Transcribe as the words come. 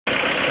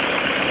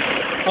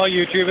Hi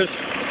YouTubers,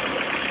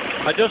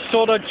 I just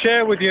thought I'd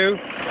share with you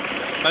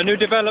a new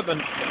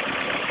development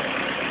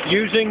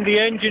using the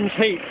engine's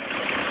heat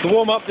to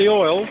warm up the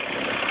oil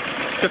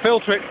to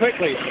filter it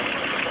quickly.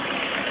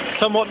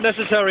 Somewhat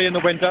necessary in the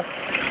winter.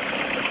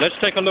 Let's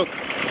take a look.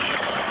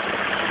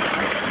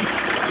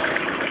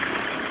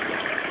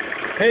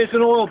 Here's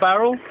an oil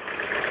barrel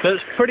that's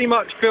pretty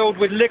much filled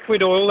with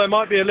liquid oil. There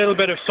might be a little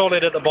bit of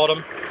solid at the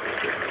bottom,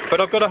 but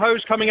I've got a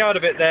hose coming out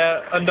of it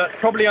there, and that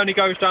probably only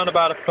goes down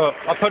about a foot.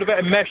 I put a bit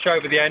of mesh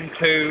over the end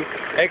to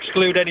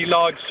exclude any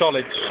large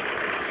solids.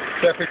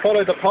 So if we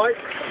follow the pipe,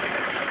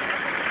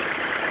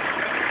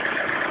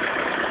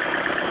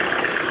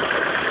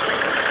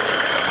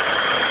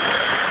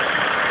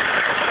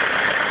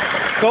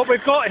 what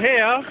we've got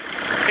here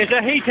is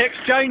a heat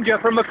exchanger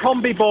from a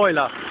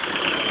combi-boiler.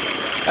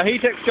 A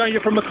heat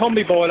exchanger from a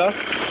combi-boiler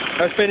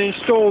has been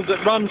installed that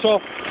runs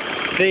off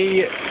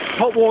the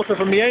hot water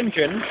from the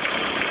engine,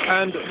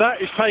 and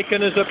that is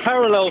taken as a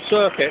parallel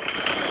circuit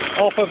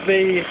off of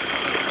the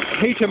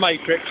heater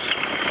matrix,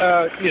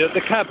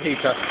 the cab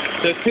heater.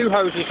 There's two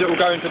hoses that will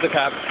go into the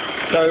cab,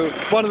 so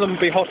one of them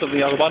will be hotter than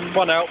the other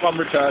one out, one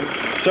return.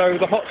 So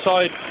the hot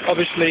side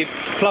obviously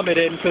plummet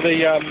into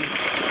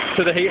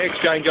the heat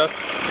exchanger.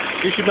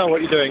 You should know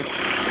what you're doing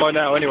by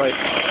now anyway.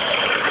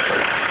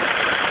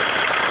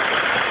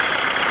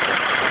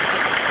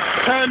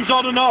 Turns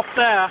on and off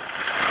there.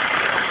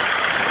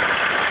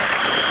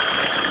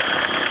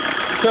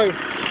 So,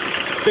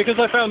 because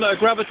I found that a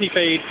gravity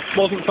feed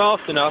wasn't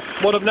fast enough,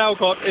 what I've now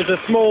got is a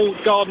small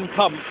garden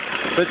pump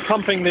that's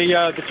pumping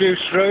the juice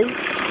through,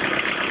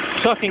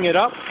 sucking it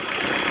up,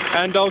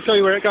 and I'll show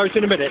you where it goes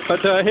in a minute.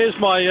 But here's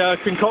my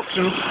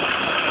concoction.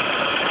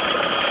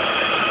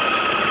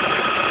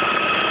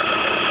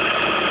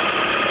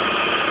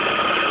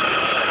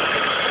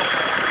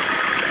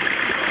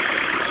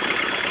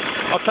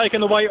 I've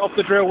taken the weight off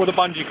the drill with a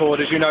bungee cord,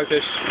 as you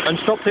notice, and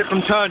stopped it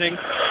from turning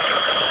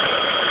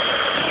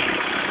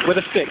with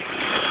a stick.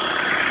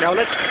 Now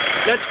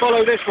let's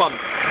follow this one.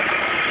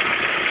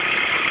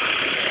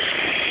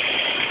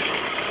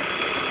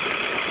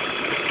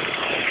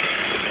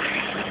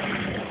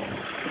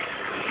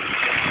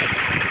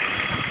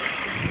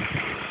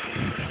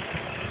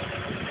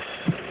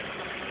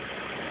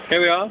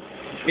 Here we are.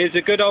 Here's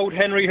a good old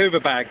Henry Hoover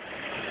bag,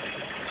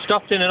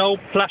 stuffed in an old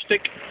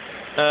plastic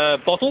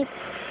bottle,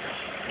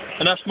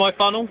 and that's my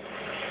funnel.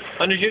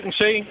 And as you can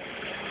see,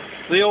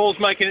 the oil's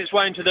making its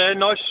way into there.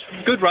 Nice,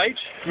 good rate,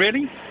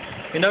 really,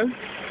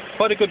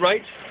 quite a good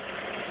rate.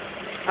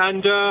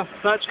 And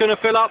that's going to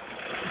fill up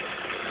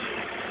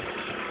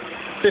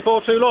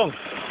before too long.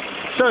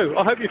 So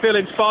I hope you feel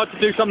inspired to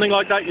do something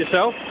like that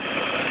yourself.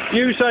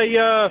 Use a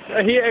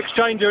heat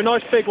exchanger, a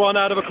nice big one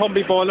out of a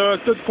combi boiler, a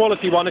good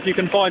quality one if you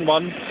can find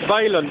one.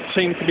 Valent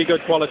seems to be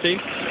good quality.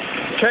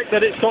 Check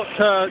that it's got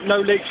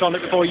no leaks on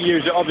it before you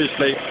use it,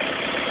 obviously.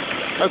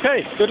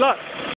 Okay, good luck.